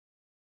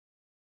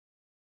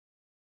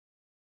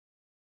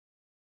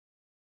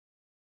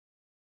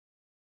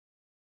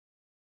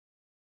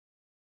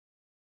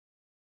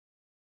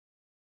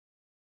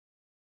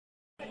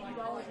It's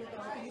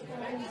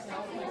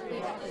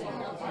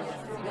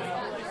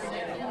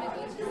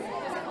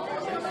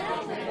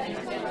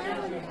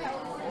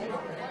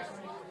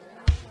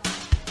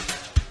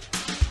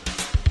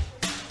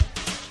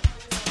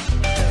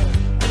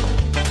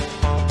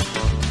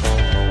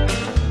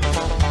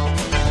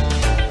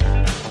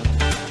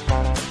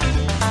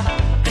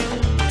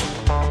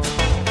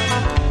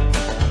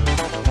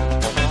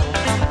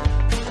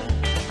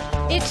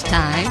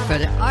time for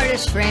the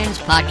Artist Friends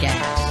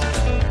Podcast.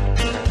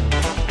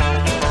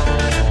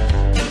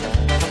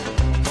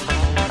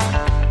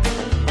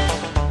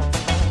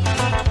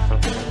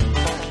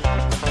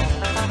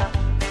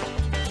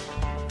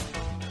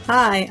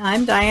 Hi,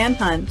 I'm Diane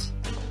Hunt.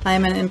 I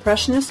am an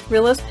impressionist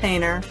realist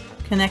painter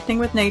connecting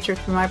with nature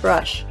through my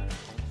brush.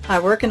 I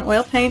work in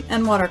oil paint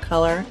and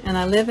watercolor, and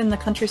I live in the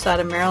countryside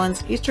of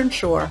Maryland's Eastern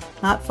Shore,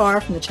 not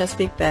far from the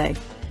Chesapeake Bay.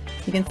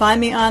 You can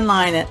find me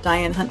online at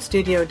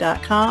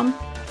DianeHuntStudio.com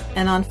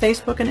and on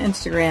Facebook and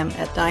Instagram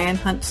at Diane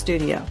Hunt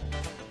Studio.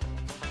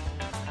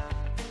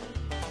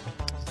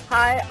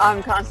 Hi,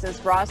 I'm Constance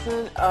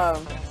Brosnan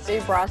of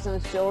Steve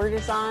Brosnan's Jewelry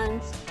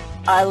Designs.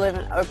 I live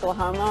in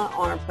Oklahoma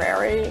on a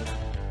prairie,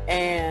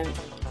 and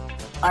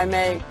I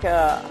make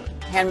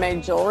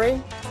handmade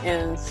jewelry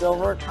in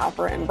silver,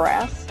 copper, and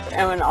brass.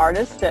 I'm an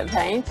artist that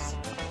paints.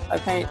 I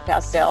paint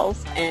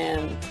pastels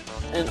and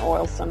in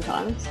oil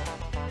sometimes.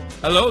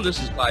 Hello,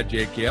 this is Clyde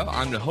J. Kell.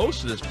 I'm the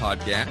host of this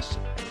podcast.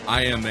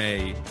 I am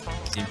a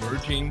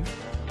emerging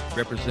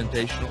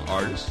representational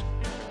artist.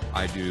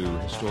 I do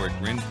historic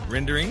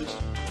renderings,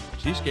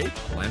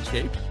 seascapes,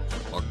 landscapes,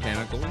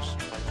 volcanicals,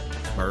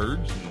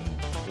 birds, and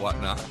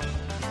whatnot.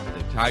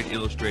 The tight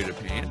illustrative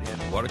hand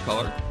in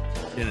watercolor,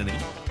 pen and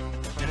ink,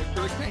 and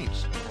acrylic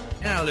paints.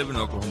 And I live in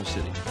Oklahoma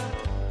City.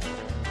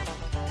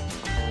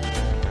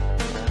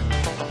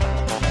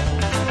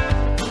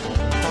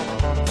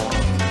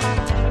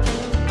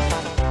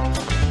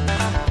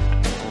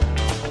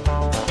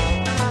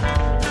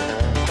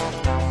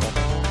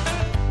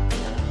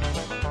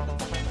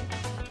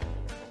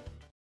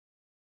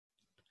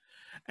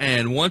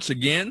 And once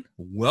again,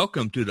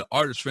 welcome to the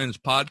Artist Friends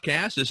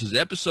Podcast. This is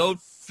episode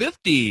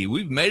 50.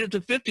 We've made it to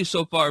 50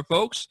 so far,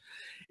 folks.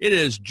 It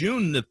is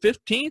June the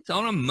 15th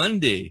on a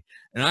Monday,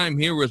 and I'm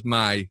here with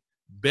my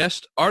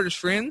best artist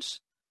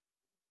friends,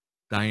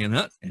 Diane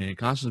Hunt and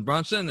Constance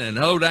Brosnan. And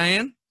hello,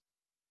 Diane.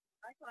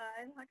 Hi,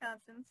 Clyde. Hi,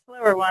 Constance. Hello,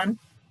 everyone.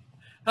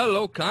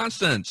 Hello,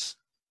 Constance.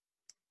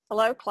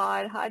 Hello,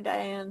 Clyde. Hi,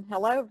 Diane.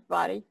 Hello,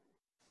 everybody.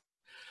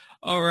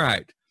 All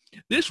right.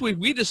 This week,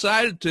 we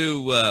decided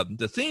to,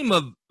 the theme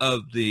of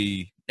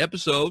the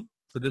episode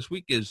for this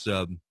week is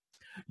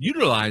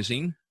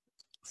utilizing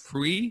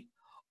free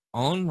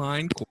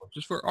online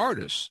courses for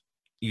artists,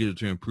 either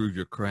to improve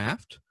your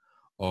craft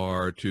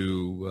or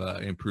to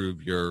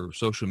improve your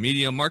social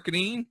media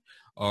marketing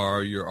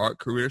or your art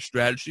career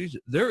strategies.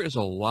 There is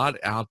a lot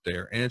out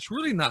there, and it's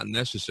really not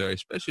necessary,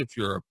 especially if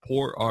you're a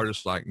poor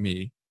artist like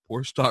me,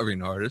 poor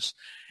starving artist.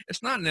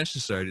 It's not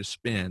necessary to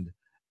spend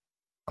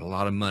a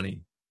lot of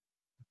money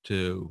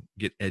to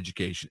get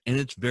education. And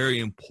it's very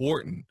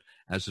important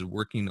as a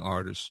working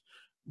artist.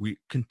 We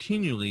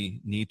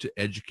continually need to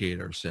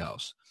educate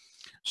ourselves.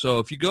 So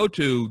if you go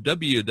to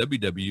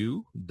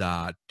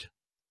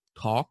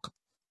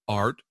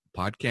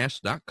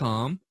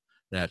www.talkartpodcast.com,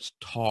 that's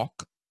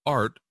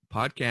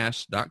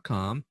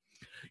talkartpodcast.com,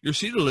 you'll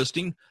see the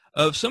listing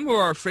of some of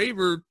our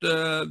favorite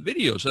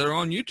videos that are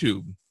on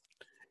YouTube.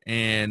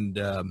 And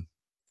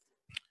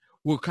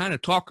we'll kind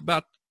of talk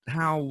about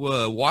how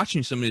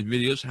watching some of these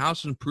videos, how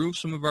it's improved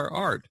some of our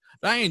art.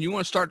 Diane, you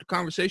want to start the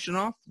conversation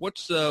off?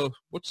 What's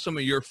some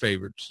of your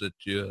favorites that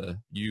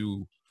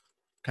you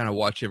kind of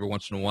watch every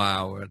once in a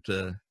while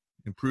to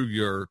improve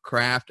your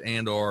craft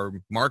and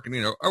or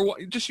marketing or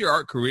just your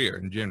art career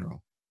in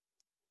general?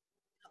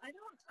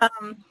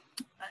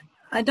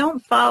 I don't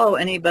follow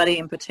anybody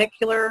in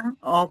particular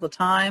all the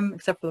time,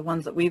 except for the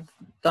ones that we've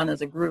done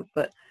as a group.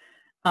 But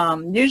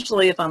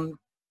usually if I'm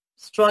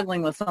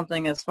struggling with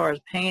something as far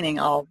as painting,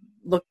 I'll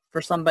look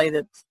for somebody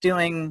that's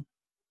doing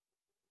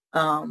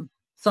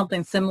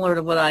something similar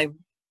to what I'm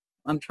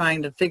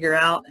trying to figure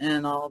out,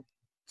 and I'll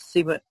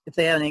see if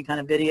they have any kind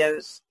of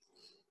videos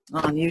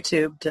on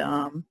YouTube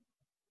to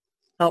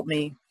help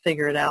me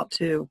figure it out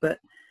too. But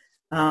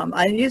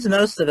I use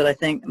most of it. I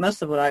think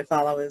most of what I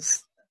follow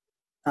is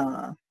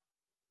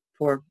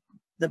for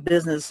the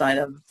business side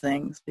of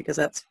things, because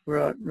that's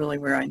really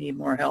where I need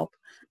more help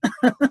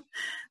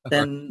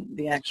than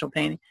the actual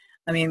painting.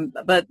 I mean,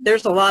 but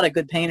there's a lot of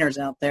good painters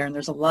out there, and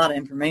there's a lot of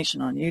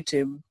information on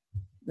YouTube.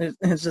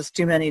 There's just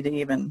too many to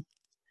even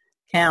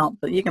count,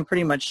 but you can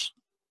pretty much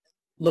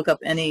look up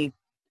any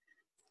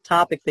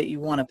topic that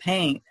you want to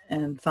paint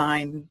and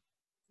find,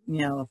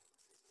 a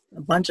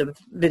bunch of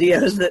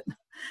videos that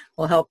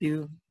will help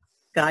you,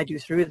 guide you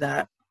through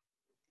that.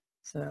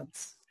 So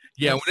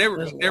when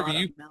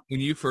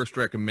you first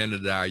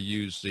recommended that I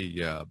use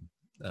the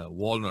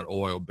walnut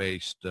oil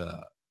based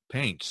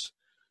paints,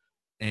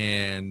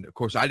 and of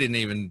course I didn't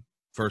even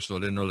first of all,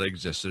 I didn't know they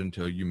existed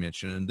until you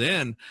mentioned. And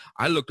then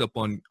I looked up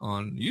on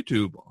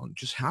YouTube on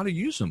just how to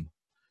use them.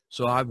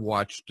 So I've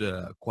watched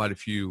quite a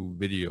few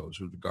videos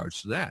with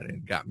regards to that,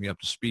 and got me up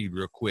to speed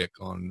real quick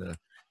on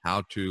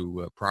how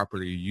to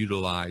properly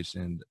utilize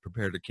and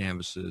prepare the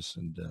canvases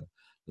and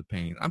the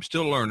paint. I'm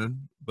still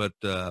learning, but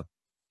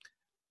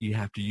you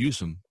have to use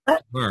them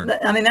to learn.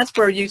 I mean, that's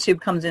where YouTube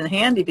comes in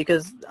handy,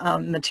 because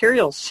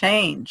materials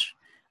change.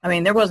 I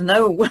mean, there was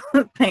no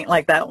paint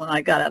like that when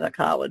I got out of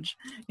college.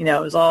 You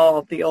know, it was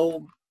all the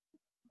old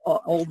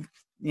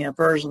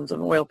versions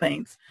of oil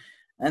paints.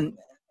 And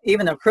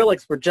even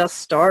acrylics were just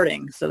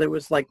starting, so there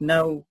was like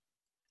no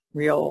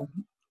real,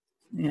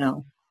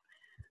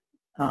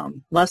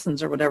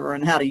 lessons or whatever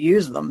on how to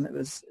use them. It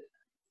was,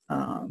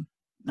 I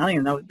don't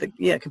even know,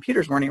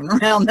 computers weren't even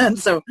around then,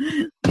 so,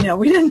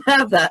 we didn't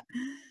have that.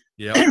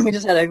 Yeah. We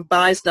just had to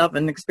buy stuff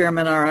and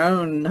experiment on our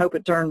own and hope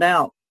it turned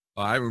out.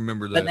 I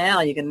remember that. But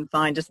now you can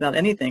find just about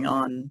anything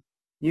on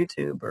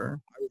YouTube or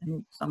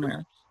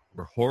somewhere.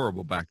 Were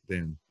horrible back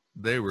then.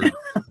 They were.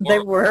 They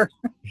were.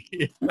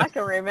 Yeah. I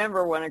can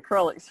remember when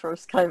acrylics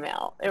first came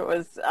out.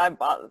 I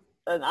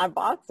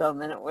bought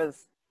some, and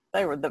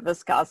the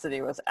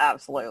viscosity was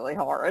absolutely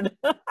horrid.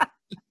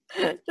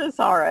 Just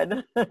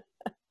horrid.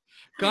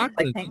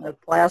 Like paint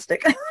with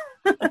plastic.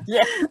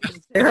 Yeah.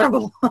 It's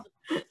terrible.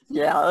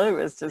 Yeah, it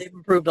was just. They've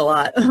improved a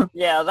lot.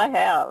 Yeah, they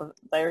have.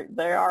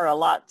 They are a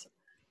lot.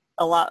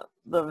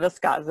 The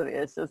viscosity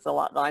is just a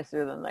lot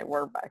nicer than they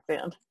were back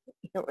then.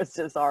 It was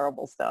just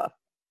horrible stuff.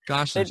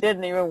 Constance. They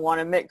didn't even want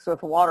to mix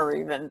with water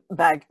even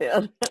back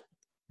then.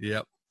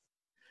 Yep.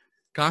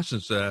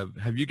 Constance,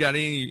 have you got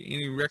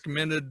any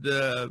recommended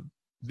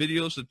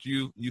videos that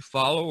you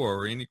follow,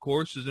 or any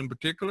courses in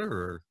particular,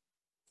 or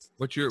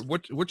what's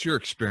your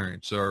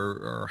experience,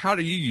 or how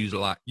do you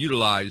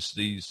utilize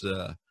these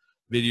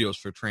videos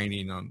for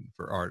training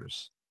for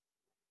artists?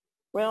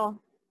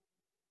 Well,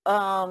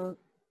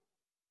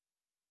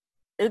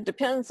 it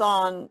depends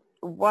on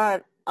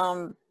what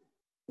I'm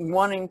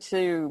wanting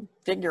to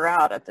figure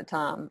out at the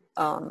time.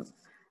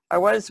 I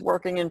was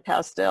working in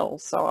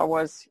pastels, so I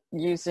was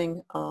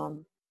using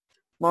Marla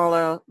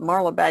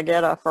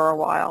Baguetta for a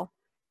while,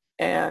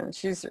 and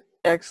she's an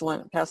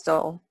excellent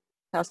pastel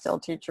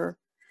teacher.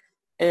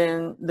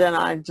 And then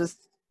I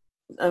just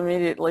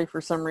immediately,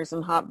 for some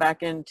reason, hopped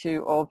back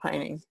into oil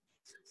painting.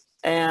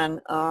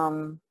 And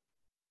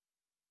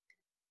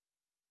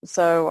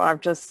so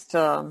I've just,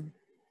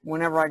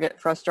 whenever I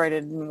get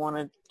frustrated and want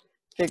to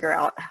figure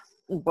out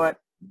what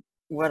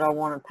I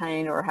want to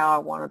paint or how I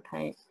want to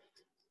paint,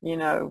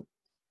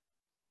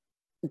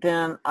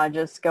 then I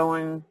just go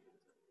in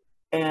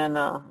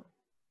and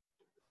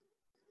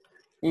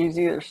use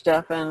either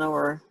Stefan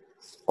or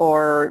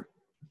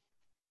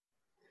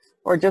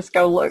just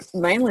go look,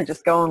 mainly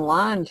just go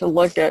online to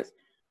look at,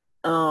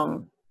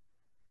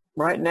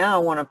 right now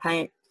I want to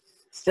paint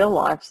still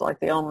lifes like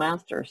the old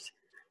masters.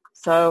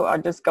 So I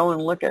just go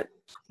and look at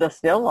the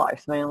still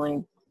lifes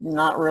mainly,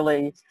 not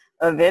really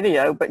a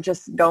video, but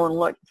just go and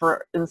look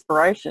for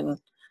inspiration.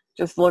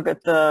 Just look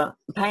at the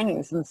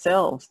paintings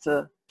themselves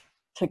to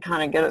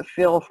kind of get a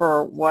feel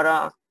for what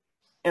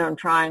I'm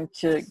trying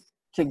to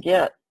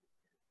get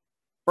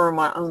for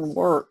my own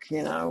work,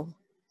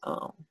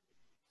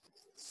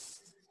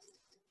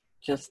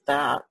 just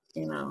that,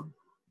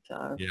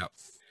 So. Yeah.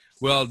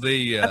 Well,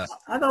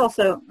 I've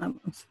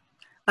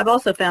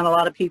also found a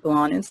lot of people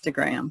on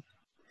Instagram.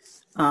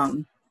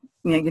 You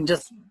can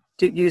just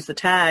use the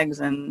tags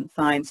and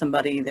find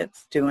somebody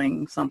that's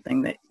doing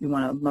something that you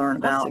want to learn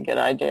about. That's a good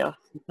idea.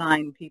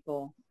 Find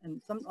people,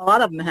 and a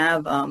lot of them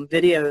have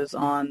videos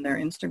on their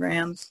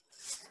Instagrams,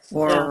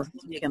 or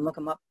you can look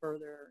them up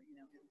further.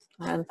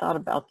 I hadn't thought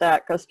about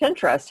that, because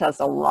Pinterest has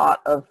a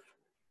lot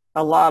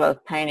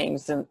of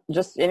paintings, and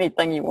just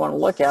anything you want to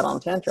look at on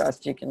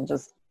Pinterest, you can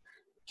just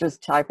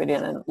type it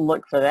in and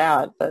look for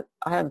that. But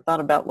I hadn't thought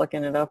about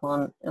looking it up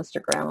on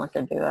Instagram. I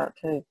could do that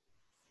too.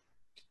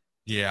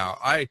 Yeah,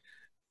 I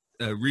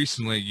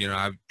recently,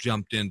 I've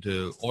jumped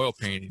into oil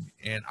painting,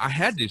 and I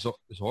had this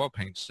oil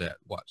paint set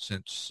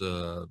since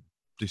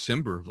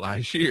December of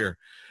last year.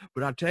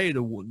 But I'll tell you,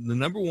 the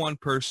number one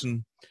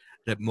person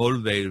that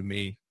motivated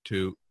me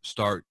to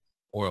start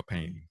oil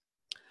painting,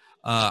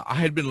 I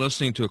had been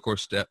listening to, of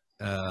course,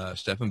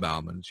 Stefan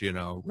Bauman's,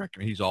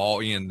 he's all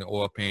in the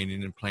oil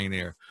painting and plein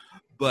air.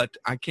 But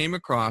I came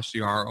across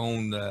our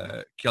own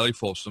Kelly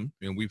Folsom,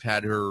 and we've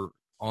had her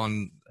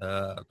on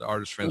the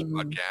Artist Friends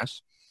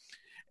podcast.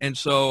 And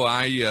so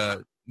I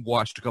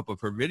watched a couple of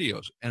her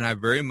videos, and I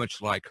very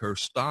much like her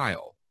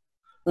style.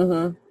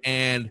 Mm-hmm.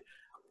 And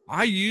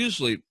I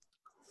usually,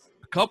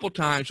 a couple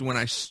times when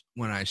I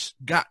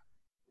got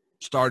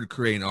started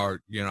creating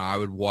art, I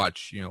would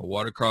watch,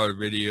 watercolor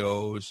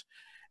videos.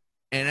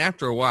 And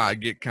after a while, I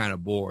get kind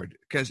of bored,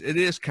 because it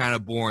is kind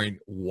of boring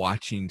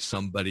watching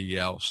somebody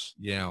else,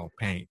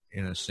 paint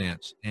in a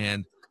sense.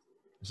 And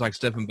it's like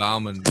Stefan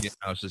Bauman,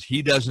 says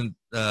he doesn't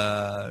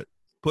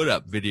put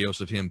up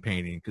videos of him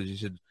painting, because he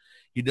said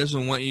he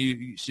doesn't want you.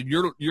 He said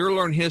you're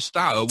learning his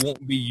style. It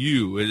won't be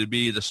you. It'll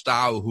be the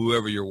style of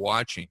whoever you're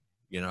watching.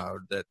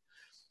 That.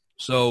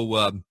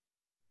 So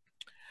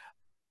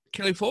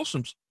Kelly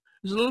Folsom's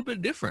is a little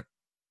bit different.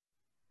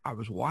 I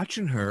was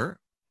watching her,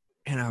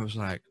 and I was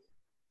like,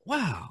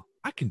 wow,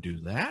 I can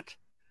do that.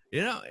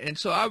 And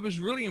so I was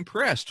really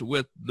impressed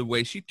with the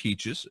way she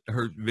teaches.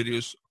 Her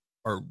videos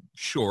are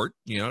short,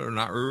 they're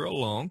not real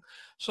long.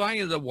 So I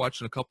ended up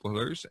watching a couple of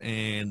hers,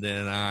 and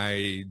then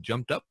I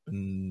jumped up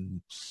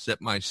and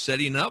set my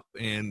setting up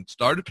and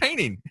started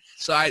painting.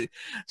 So I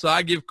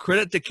give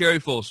credit to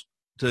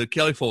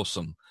Kelly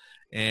Folsom.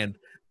 And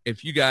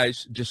if you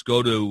guys just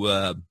go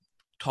to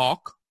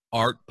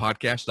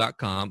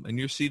talkartpodcast.com, and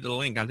you'll see the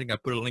link. I think I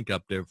put a link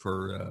up there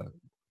for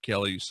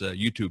Kelly's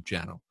YouTube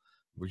channel,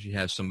 where she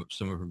has some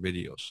of her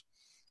videos.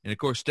 And of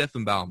course,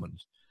 Stefan Baumann,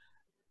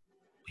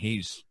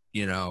 he's,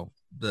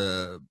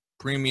 the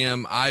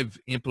premium. I've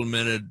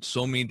implemented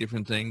so many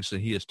different things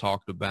that he has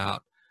talked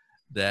about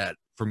that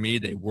for me,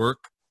 they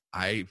work.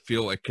 I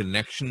feel a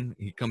connection.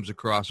 He comes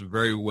across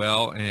very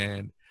well.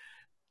 And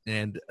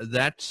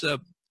that's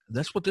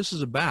what this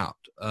is about,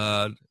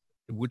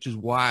 which is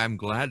why I'm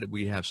glad that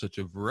we have such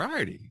a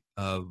variety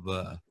of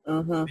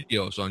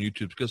videos on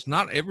YouTube, because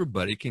not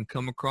everybody can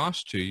come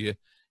across to you,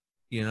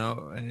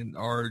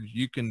 or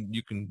you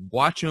can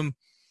watch them,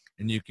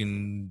 and you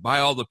can buy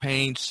all the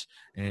paints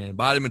and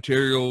buy the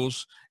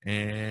materials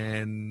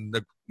and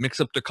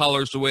mix up the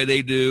colors the way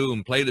they do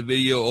and play the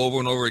video over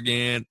and over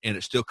again, and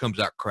it still comes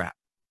out crap.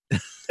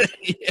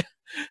 Yeah.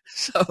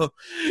 So,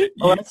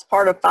 it's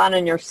part of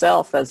finding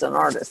yourself as an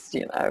artist,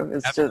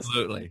 It's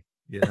absolutely,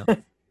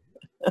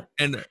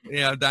 And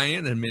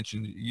Diane had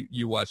mentioned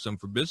you watch some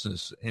for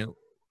business,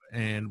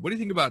 and what do you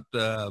think about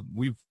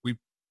we've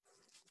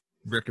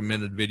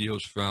recommended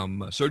videos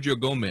from Sergio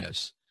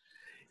Gomez.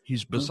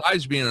 He's,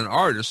 besides being an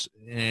artist,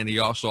 and he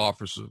also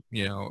offers a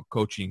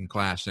coaching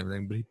class and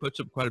everything, but he puts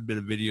up quite a bit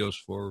of videos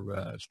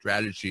for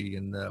strategy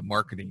and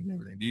marketing and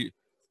everything.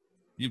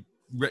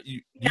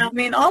 I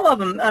mean, all of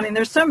them. I mean,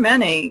 there's so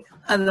many,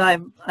 and I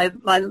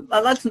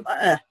listen.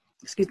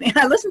 Excuse me.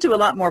 I listen to a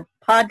lot more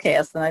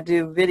podcasts than I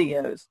do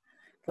videos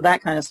for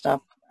that kind of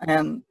stuff,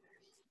 and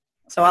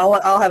so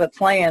I'll have it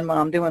playing when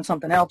I'm doing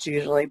something else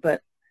usually.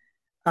 But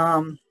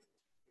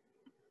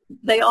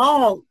they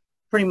all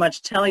pretty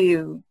much tell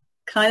you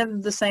kind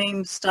of the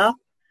same stuff,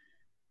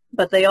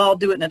 but they all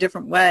do it in a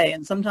different way.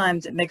 And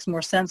sometimes it makes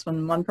more sense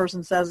when one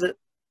person says it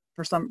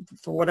for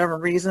whatever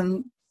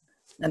reason,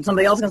 and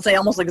somebody else can say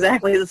almost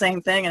exactly the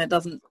same thing, and it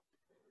doesn't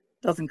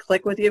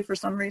click with you for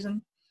some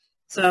reason.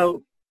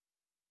 So,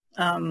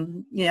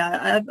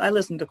 I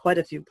listen to quite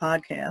a few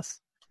podcasts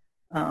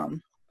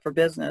for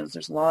business.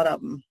 There's a lot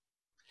of them.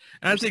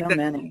 And I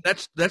think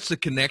that's the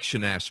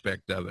connection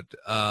aspect of it.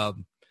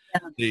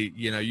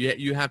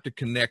 You have to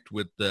connect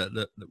with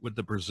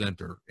the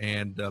presenter,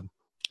 and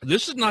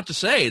this is not to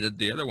say that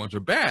the other ones are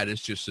bad.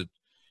 It's just that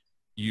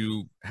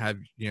you have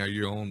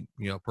your own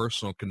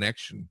personal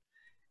connection,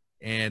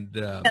 and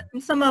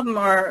some of them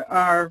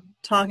are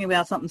talking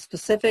about something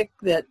specific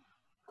that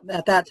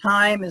at that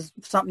time is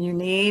something you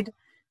need,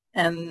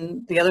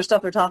 and the other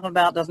stuff they're talking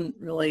about doesn't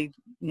really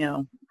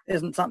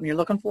isn't something you're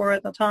looking for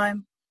at the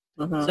time.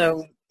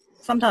 So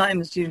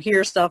sometimes you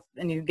hear stuff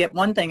and you get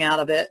one thing out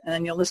of it, and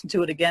then you'll listen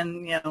to it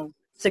again,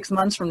 6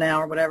 months from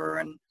now or whatever.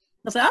 And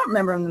I say, I don't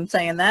remember them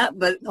saying that,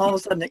 but all of a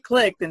sudden it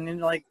clicked, and you're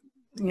like,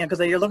 because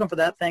you're looking for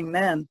that thing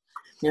then.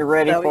 You're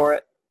ready for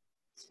it.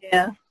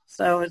 Yeah.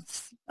 So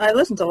I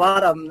listen to a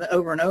lot of them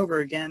over and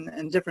over again,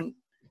 and different,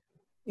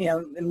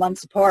 in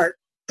months apart,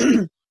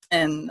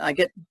 and I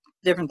get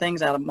different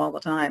things out of them all the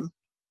time.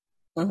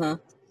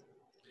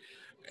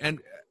 And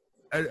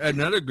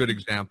another good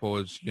example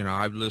is,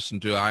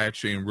 I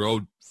actually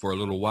enrolled for a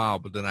little while,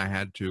 but then I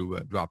had to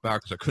drop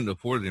out because I couldn't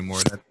afford it anymore.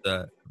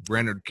 That's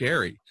Brandon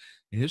Carey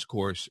in his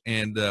course.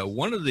 And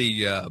one of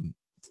the,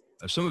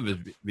 some of his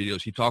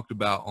videos, he talked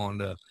about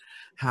on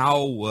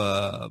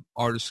how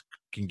artists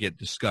can get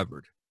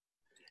discovered.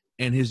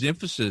 And his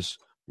emphasis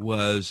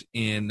was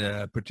in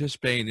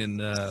participating in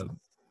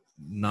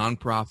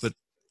nonprofit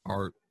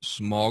or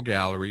small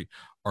gallery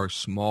or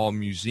small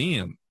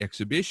museum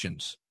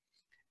exhibitions.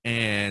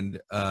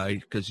 And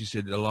because he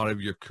said a lot of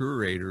your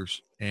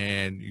curators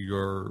and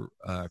your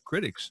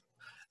critics,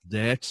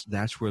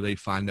 that's where they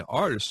find the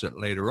artists that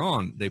later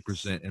on they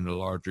present in the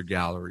larger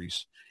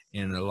galleries,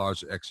 in the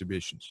larger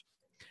exhibitions.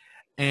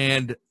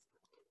 And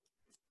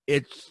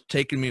it's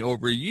taken me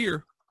over a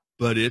year,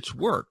 but it's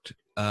worked.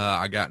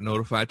 I got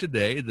notified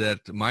today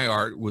that my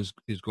art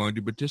is going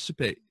to be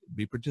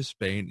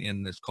participating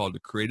in this called the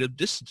Creative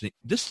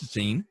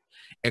Distancing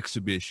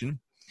exhibition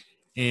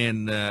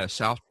in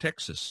South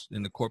Texas,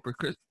 in the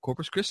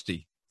Corpus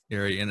Christi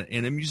area,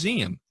 in a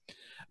museum.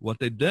 What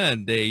they've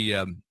done,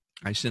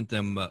 I sent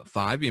them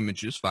 5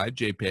 images, 5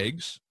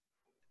 JPEGs,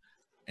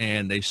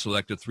 and they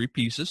selected 3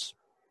 pieces,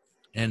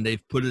 and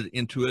they've put it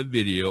into a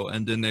video,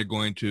 and then they're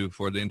going to,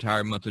 for the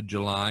entire month of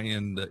July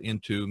and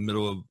into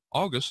middle of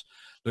August,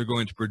 they're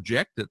going to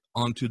project it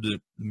onto the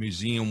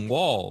museum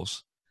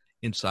walls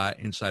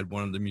inside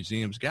one of the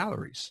museum's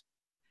galleries.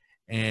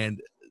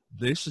 And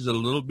this is a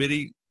little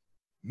bitty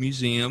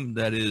museum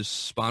that is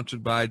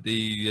sponsored by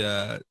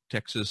the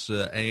Texas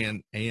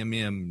A&M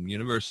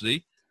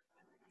University,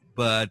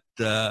 but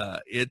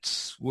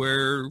it's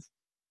where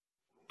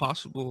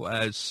possible,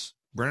 as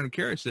Brandon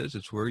Carey says,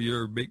 it's where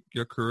your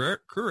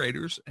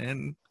curators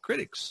and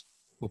critics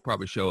will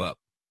probably show up.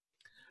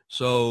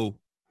 So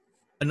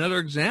another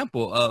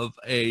example of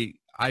I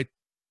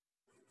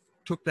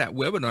took that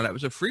webinar, that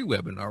was a free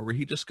webinar where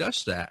he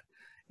discussed that.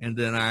 And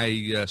then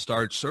I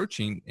started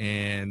searching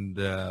and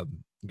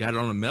got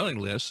on a mailing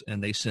list,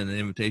 and they sent an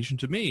invitation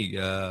to me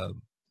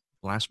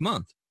last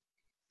month.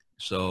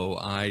 So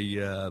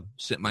I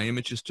sent my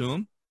images to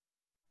him.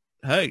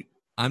 Hey,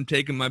 I'm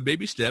taking my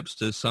baby steps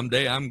to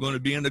someday I'm going to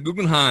be in the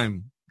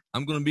Guggenheim.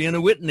 I'm going to be in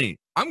a Whitney.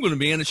 I'm going to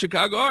be in the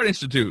Chicago Art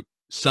Institute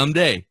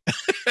someday.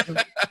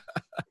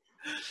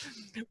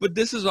 But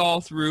this is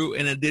all through,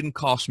 and it didn't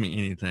cost me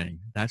anything.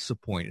 That's the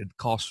point. It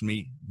cost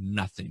me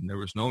nothing. There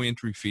was no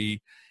entry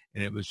fee,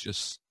 and it was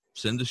just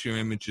send us your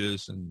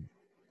images, and,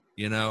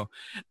 you know.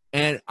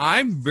 And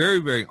I'm very,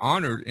 very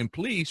honored and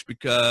pleased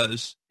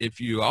because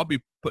I'll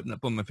be putting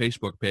up on my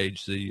Facebook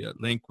page the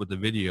link with the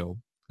video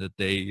that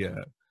they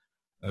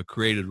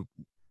created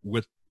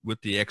with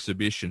the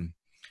exhibition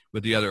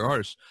with the other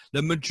artists.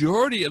 The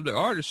majority of the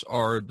artists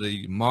are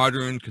the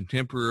modern,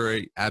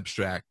 contemporary,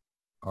 abstract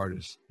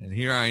artists. And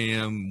here I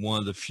am, one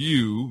of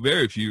the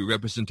very few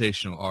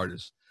representational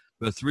artists.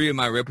 But 3 of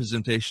my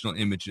representational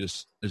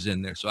images is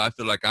in there. So I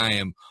feel like I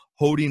am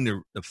holding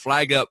the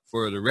flag up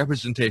for the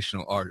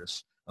representational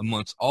artists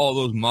amongst all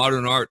those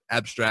modern art,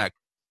 abstract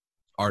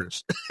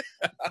artists.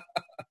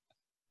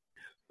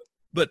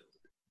 But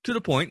to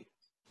the point,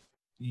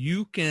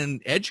 you can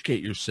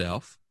educate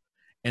yourself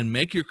and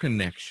make your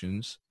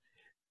connections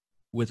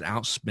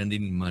without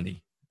spending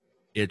money.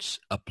 It's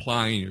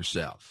applying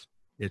yourself.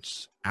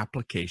 It's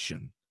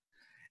application.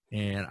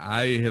 And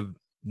I have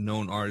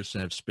known artists that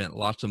have spent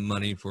lots of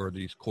money for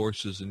these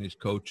courses and these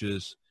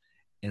coaches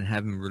and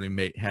haven't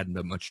really had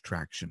much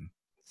traction.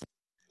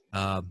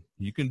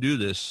 You can do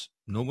this.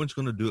 No one's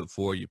going to do it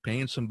for you.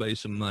 Paying somebody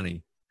some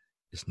money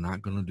is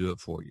not going to do it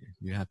for you.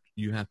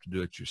 You have to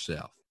do it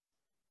yourself.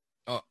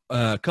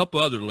 A couple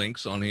other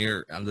links on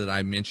here that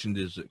I mentioned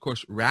is, of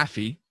course,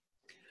 Raffi.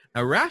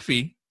 Now,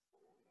 Raffi,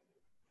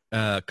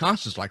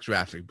 Constance likes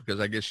Raffi because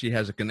I guess she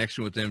has a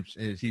connection with him.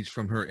 He's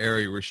from her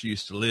area where she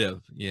used to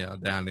live,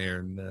 down there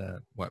in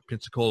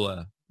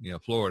Pensacola,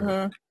 Florida.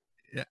 Mm-hmm.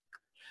 Yeah.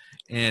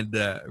 And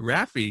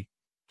Raffi,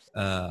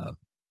 I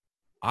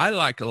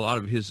like a lot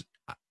of his.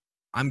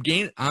 I'm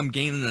gaining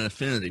an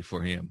affinity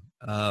for him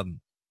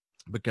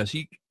because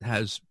he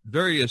has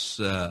various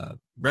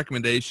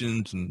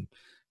recommendations and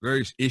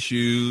various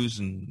issues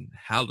and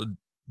how to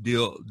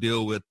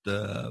deal with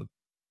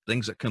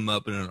things that come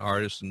up in an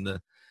artist. And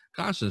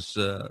Constance,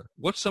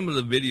 what's some of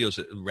the videos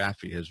that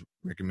Raffi has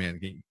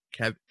recommended? Can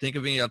you think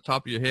of any on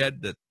top of your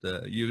head that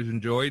you've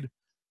enjoyed?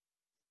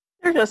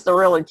 They're just a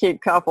really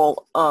cute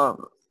couple,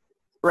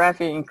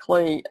 Raffi and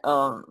Clee.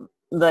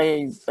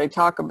 They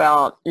talk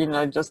about,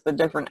 just the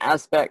different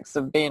aspects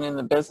of being in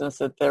the business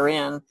that they're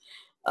in.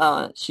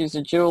 She's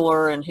a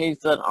jeweler and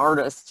he's an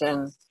artist,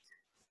 and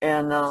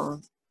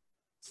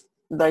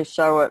they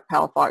show at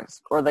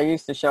Palafox, or they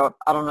used to show it.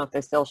 I don't know if they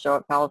still show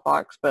at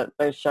Palafox, but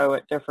they show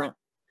at different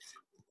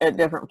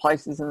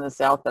places in the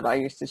South that I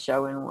used to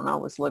show in when I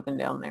was living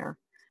down there.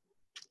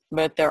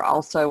 But they're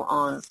also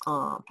on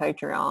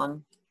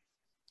Patreon.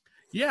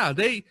 Yeah,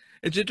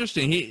 it's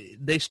interesting.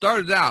 They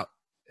started out,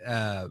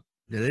 they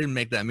didn't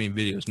make that many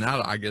videos.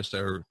 Now I guess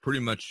they're pretty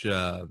much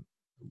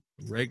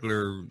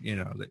regular,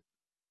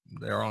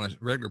 they're on a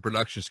regular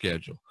production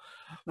schedule.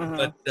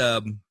 Mm-hmm.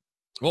 But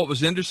what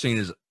was interesting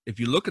is if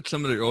you look at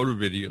some of the older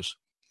videos,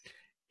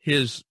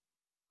 his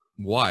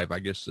wife, I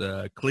guess,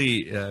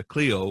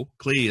 Cleo,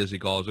 as he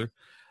calls her,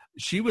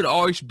 she would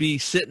always be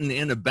sitting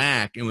in the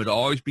back and would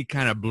always be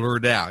kind of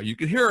blurred out. You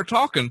could hear her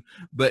talking,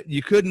 but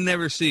you couldn't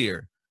never see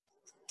her.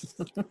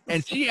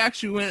 And she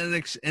actually went in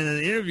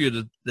an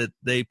interview that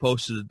they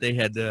posted that they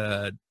had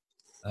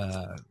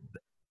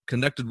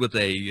connected with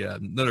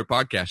another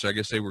podcast. I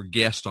guess they were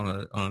guests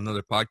on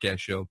another podcast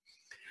show.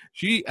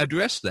 She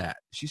addressed that.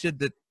 She said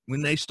that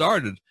when they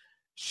started,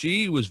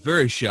 she was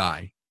very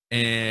shy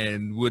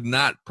and would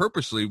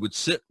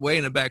sit way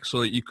in the back so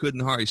that you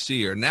couldn't hardly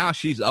see her. Now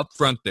she's up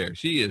front there.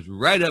 She is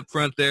right up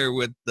front there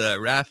with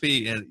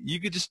Raffi, and you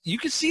could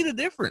see the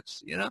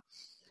difference,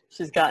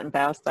 She's gotten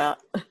past that.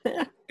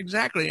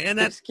 Exactly. And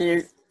that's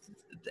cute.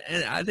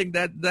 And I think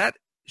that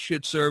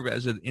should serve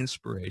as an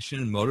inspiration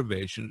and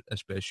motivation,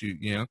 especially,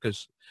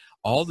 because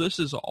all this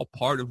is all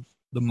part of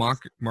the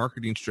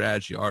marketing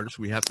strategy. Artists,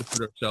 we have to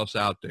put ourselves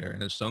out there.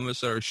 And if some of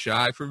us are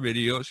shy for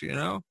videos,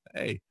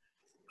 hey,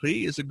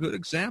 Clee is a good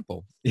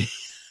example.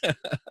 Takes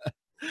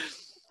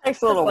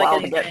a little while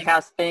to get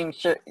past being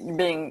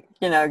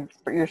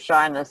your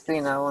shyness,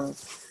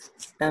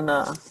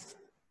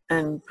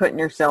 and putting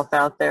yourself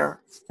out there.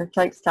 It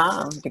takes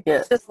time to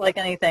get. Just like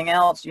anything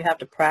else, you have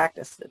to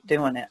practice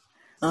doing it.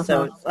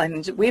 Uh-huh.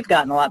 So we've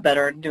gotten a lot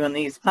better at doing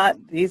these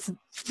podcasts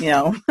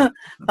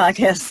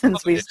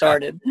since we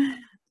started.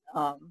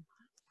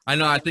 I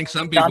know. I think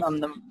some Done people,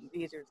 them, the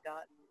easier it's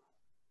gotten.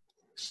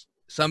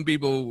 some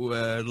people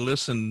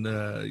listen.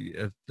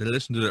 If they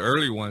listen to the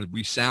early ones,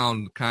 we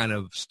sound kind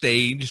of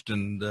staged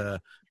and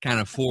kind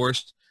of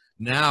forced.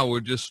 Now we're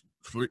just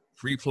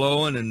free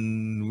flowing,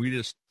 and we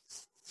just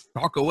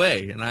talk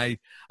away. And I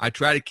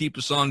try to keep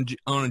us on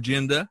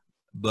agenda.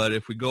 But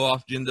if we go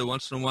off agenda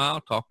once in a while,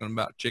 talking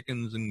about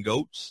chickens and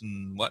goats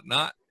and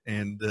whatnot,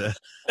 and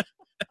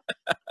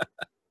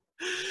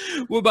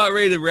we're about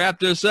ready to wrap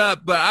this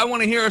up. But I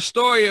want to hear a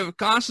story of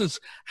Constance.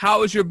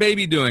 How is your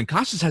baby doing?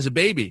 Constance has a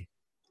baby.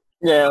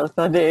 Yes,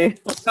 I do.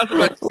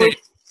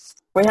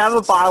 We have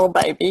a bottle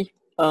baby.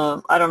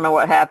 I don't know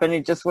what happened.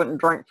 He just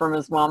wouldn't drink from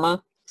his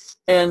mama.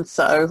 And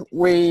so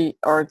we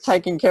are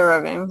taking care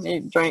of him. He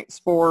drinks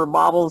 4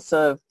 bottles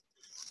of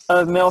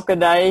milk a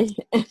day.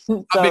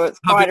 So it's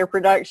quite a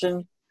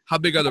production. How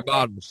big are the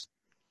bottles?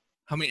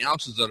 How many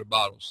ounces are the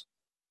bottles?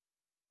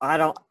 I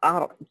don't,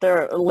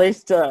 they're at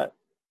least a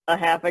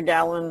half a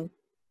gallon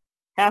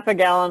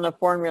of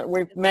formula.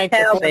 We make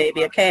Cow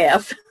baby, a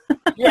calf.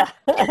 Yeah,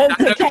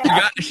 it's a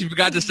calf. She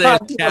forgot to say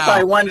it's cow. I'm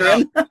probably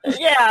wondering.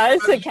 Yeah,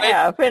 it's a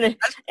calf, and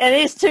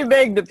he's too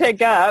big to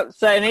pick up.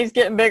 So, and he's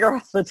getting bigger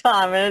all the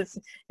time. And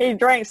he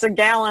drinks a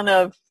gallon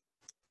of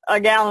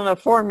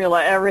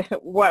formula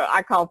what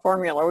I call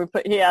formula.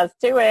 He has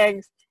 2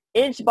 eggs.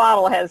 Each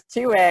bottle has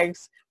 2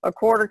 eggs, a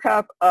quarter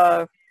cup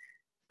of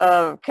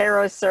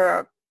Caro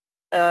syrup,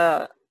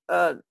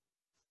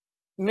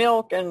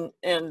 milk, and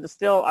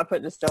I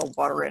put distilled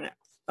water in it.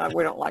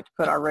 We don't like to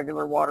put our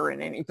regular water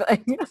in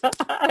anything.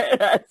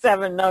 That's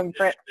 7 known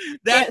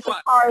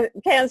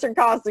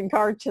cancer-causing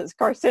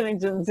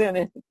carcinogens in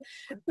it.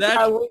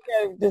 So we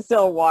go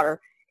distilled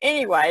water.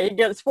 Anyway, he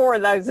gets 4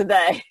 of those a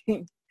day.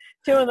 2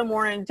 in the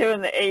morning, 2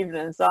 in the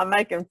evening. So I'm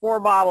making 4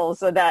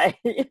 bottles a day.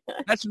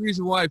 That's the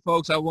reason why,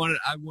 folks. I wanted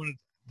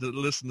to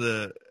listen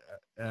to.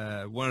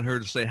 Wanted her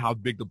to say how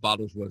big the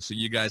bottles was, so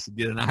you guys could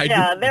get an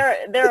idea.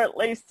 Yeah, they're at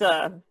least.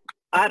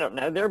 I don't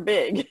know. They're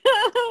big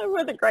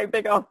with a great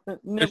big old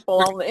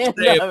nipple on the end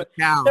of it.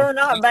 They're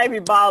not baby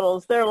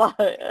bottles. They're like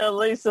at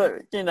least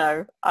I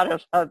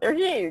don't know. They're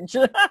huge.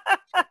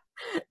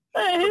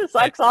 He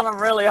sucks on them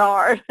really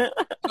hard.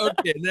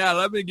 Okay, now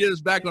let me get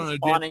us back on the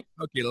agenda.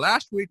 Okay,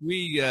 last week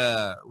we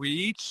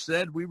each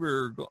said we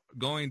were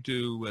going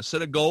to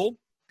set a goal,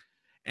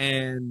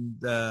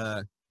 and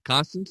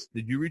Constance,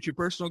 did you reach your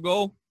personal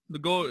goal? The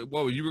goal,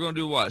 what you were going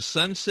to do? What,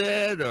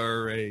 sunset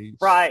or a?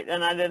 Right,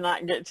 and I did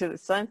not get to the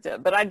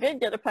sunset, but I did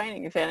get a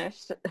painting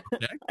finished.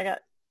 Okay. I got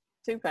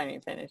 2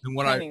 paintings finished. And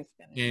when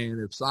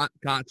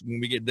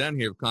we get done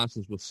here, if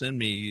Constance will send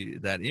me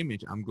that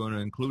image, I'm going to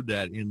include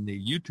that in the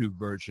YouTube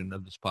version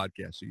of this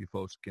podcast, so you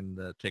folks can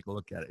take a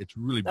look at it. It's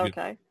really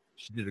beautiful. Okay.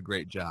 She did a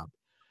great job.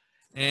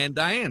 And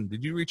Diane,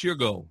 did you reach your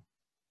goal?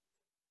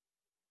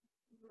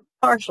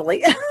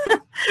 Partially.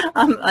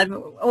 I've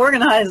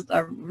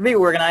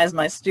reorganized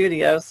my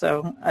studio,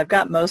 so I've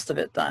got most of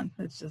it done.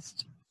 It's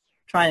just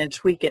trying to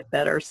tweak it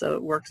better so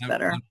it works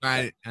better.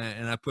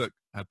 And I put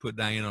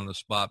Diane on the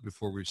spot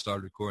before we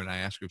started recording. I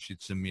asked her if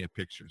she'd send me a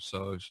picture.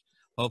 So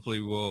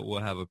hopefully we'll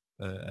have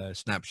a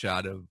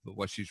snapshot of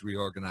what she's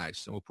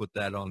reorganized, and we'll put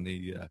that on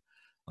the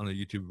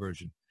YouTube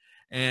version.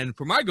 And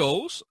for my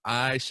goals,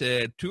 I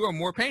said 2 or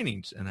more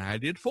paintings, and I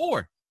did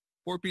 4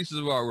 pieces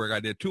of artwork. I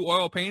did 2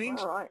 oil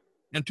paintings. All right.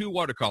 And 2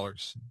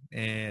 watercolors,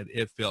 and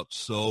it felt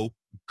so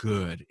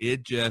good.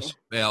 It just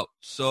felt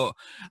so.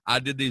 I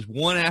did these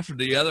one after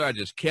the other. I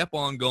just kept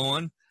on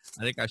going.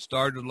 I think I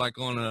started like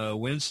on a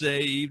Wednesday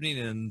evening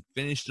and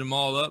finished them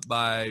all up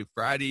by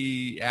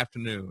Friday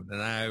afternoon,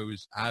 and I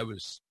was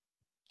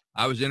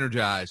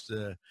energized.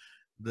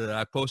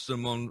 I posted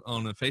them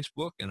on the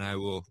Facebook, and I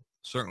will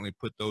certainly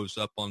put those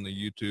up on the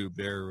YouTube.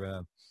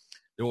 The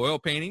oil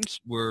paintings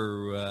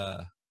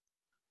were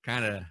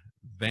kind of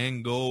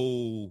Van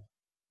Gogh.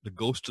 The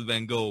ghost of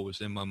Van Gogh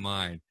was in my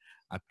mind.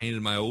 I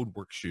painted my old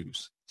work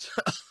shoes.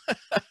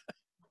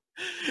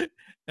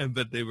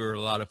 But they were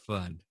a lot of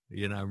fun.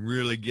 I'm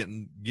really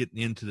getting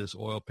into this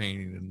oil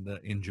painting and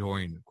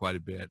enjoying it quite a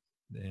bit,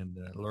 and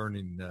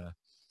learning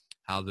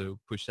how to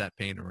push that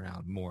paint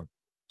around more.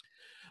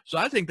 So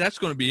I think that's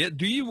going to be it.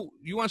 Do you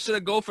want to set a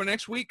goal for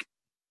next week?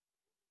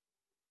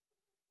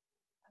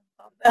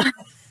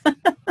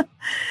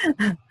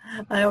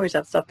 I always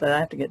have stuff that I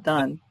have to get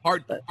done.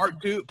 Part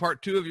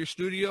two of your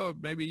studio.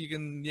 Maybe you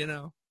can,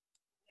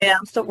 Yeah,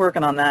 I'm still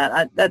working on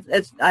that.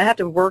 I have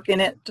to work in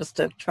it just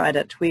to try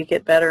to tweak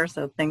it better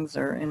so things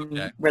are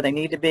in where they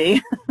need to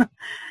be.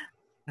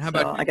 How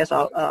about I guess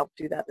I'll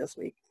do that this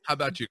week. How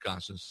about you,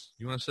 Constance?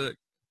 You want to set it?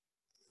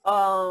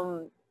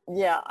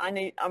 Yeah,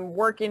 I'm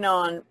working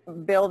on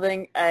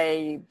building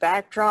a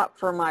backdrop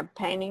for my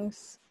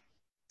paintings,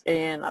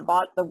 and I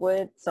bought the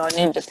wood, so I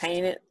need to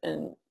paint it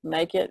and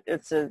make it.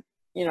 It's a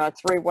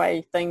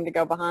 3-way thing to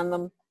go behind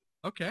them.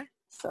 Okay.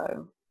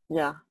 So,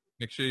 yeah.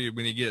 Make sure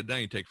when you get it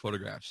done, you take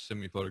photographs.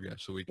 Send me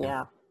photographs so we can.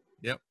 Yeah.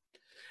 Yep.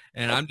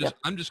 And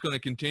I'm just going to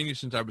continue,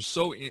 since I was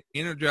so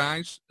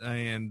energized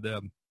and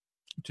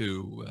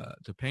to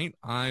paint.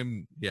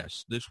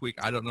 This week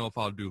I don't know if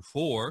I'll do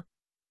 4.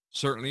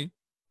 Certainly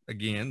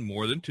again,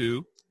 more than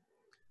 2.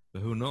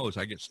 But who knows?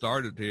 I get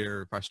started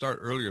here. If I start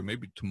earlier,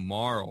 maybe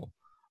tomorrow,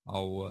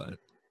 I'll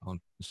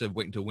instead of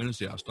waiting until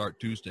Wednesday, I'll start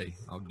Tuesday.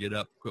 I'll get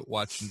up, quit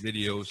watching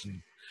videos.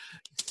 And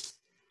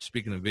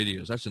speaking of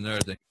videos, that's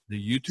another thing.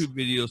 The YouTube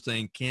video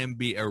thing can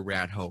be a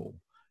rat hole.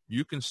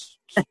 You can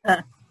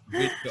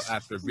video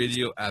after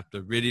video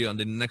after video, and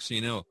then the next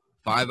thing you know,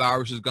 5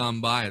 hours has gone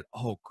by, and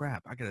oh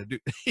crap, I gotta do.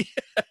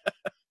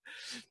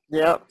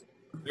 Yep.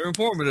 They're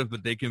informative,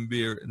 but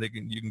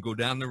you can go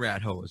down the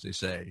rat hole, as they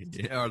say,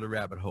 or the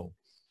rabbit hole.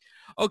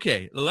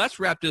 Okay, let's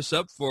wrap this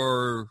up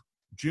for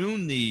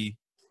June the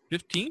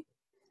 15th.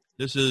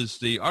 This is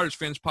the Artist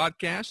Friends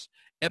Podcast,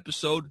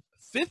 episode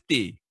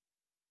 50.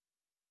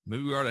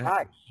 Maybe we should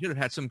have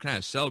had some kind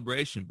of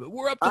celebration, but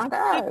we're up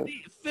to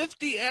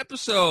 50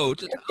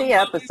 episodes. 50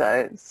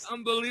 episodes.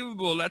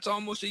 Unbelievable. That's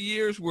almost a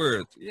year's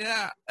worth.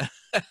 Yeah.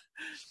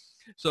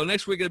 So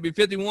next week it'll be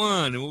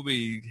 51, and we'll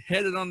be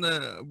headed on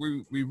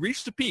we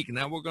reached the peak, and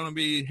now we're going to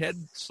be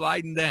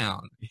sliding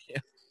down. Yeah.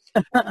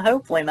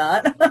 Hopefully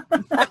not.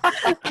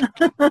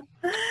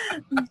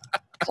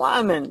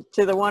 Climbing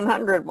to the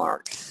 100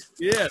 mark.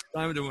 Yeah,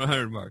 climbing to the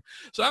 100 mark.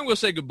 So I'm going to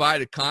say goodbye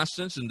to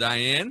Constance and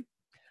Diane.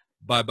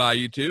 Bye-bye,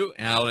 you two.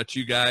 And I'll let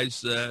you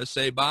guys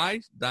say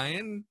bye.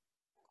 Diane?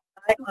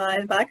 Bye,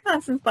 Clyde. Bye,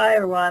 Constance. Bye,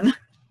 everyone.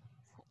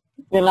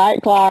 Good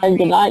night, Clyde.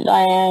 Good night,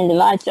 Diane. Good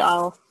night,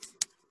 y'all.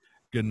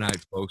 Good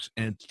night, folks.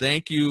 And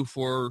thank you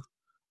for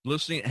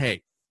listening.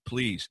 Hey,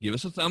 please give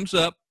us a thumbs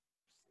up.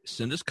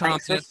 Send us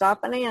comments. Thanks for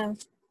stopping in.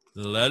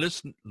 Let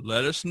us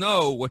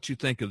know what you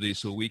think of these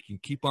so we can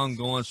keep on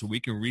going, so we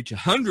can reach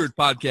 100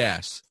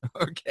 podcasts.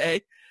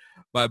 Okay?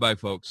 Bye-bye,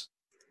 folks.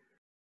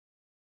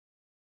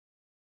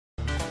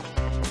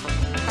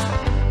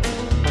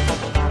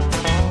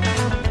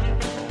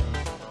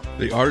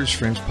 The Artist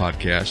Friends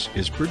Podcast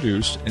is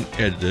produced and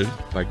edited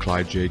by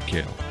Clyde J.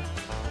 Kell.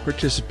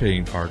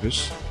 Participating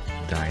artists,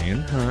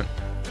 Diane Hunt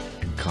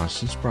and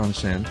Constance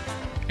Brosnan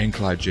and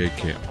Clyde J.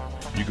 Kell.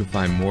 You can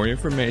find more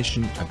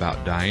information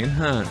about Diane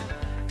Hunt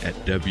at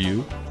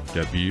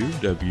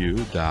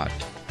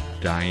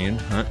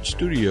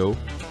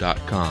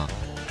www.dianehuntstudio.com.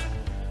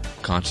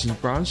 Constance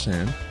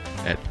Brosnan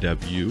at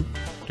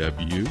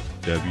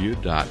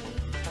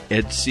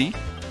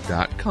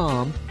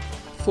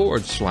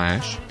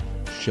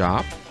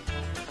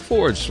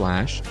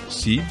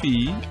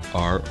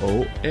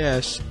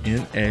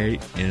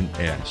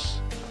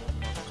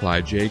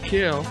Clyde J.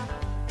 Kell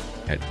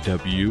at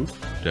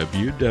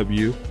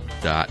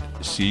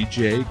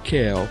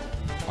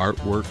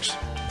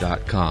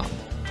www.cjkellartworks.com.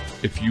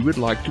 If you would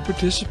like to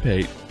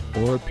participate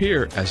or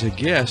appear as a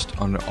guest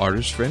on the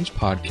Artist Friends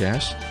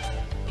Podcast,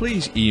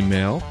 please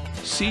email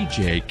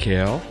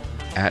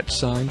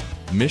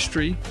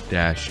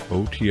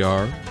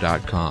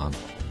cjkel@mystery-otr.com.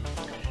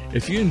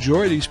 If you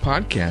enjoy these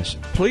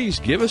podcasts, please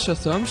give us a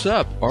thumbs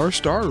up or a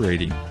star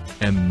rating.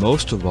 And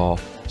most of all,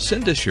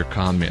 send us your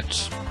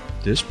comments.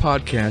 This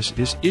podcast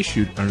is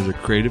issued under the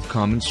Creative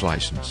Commons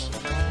license.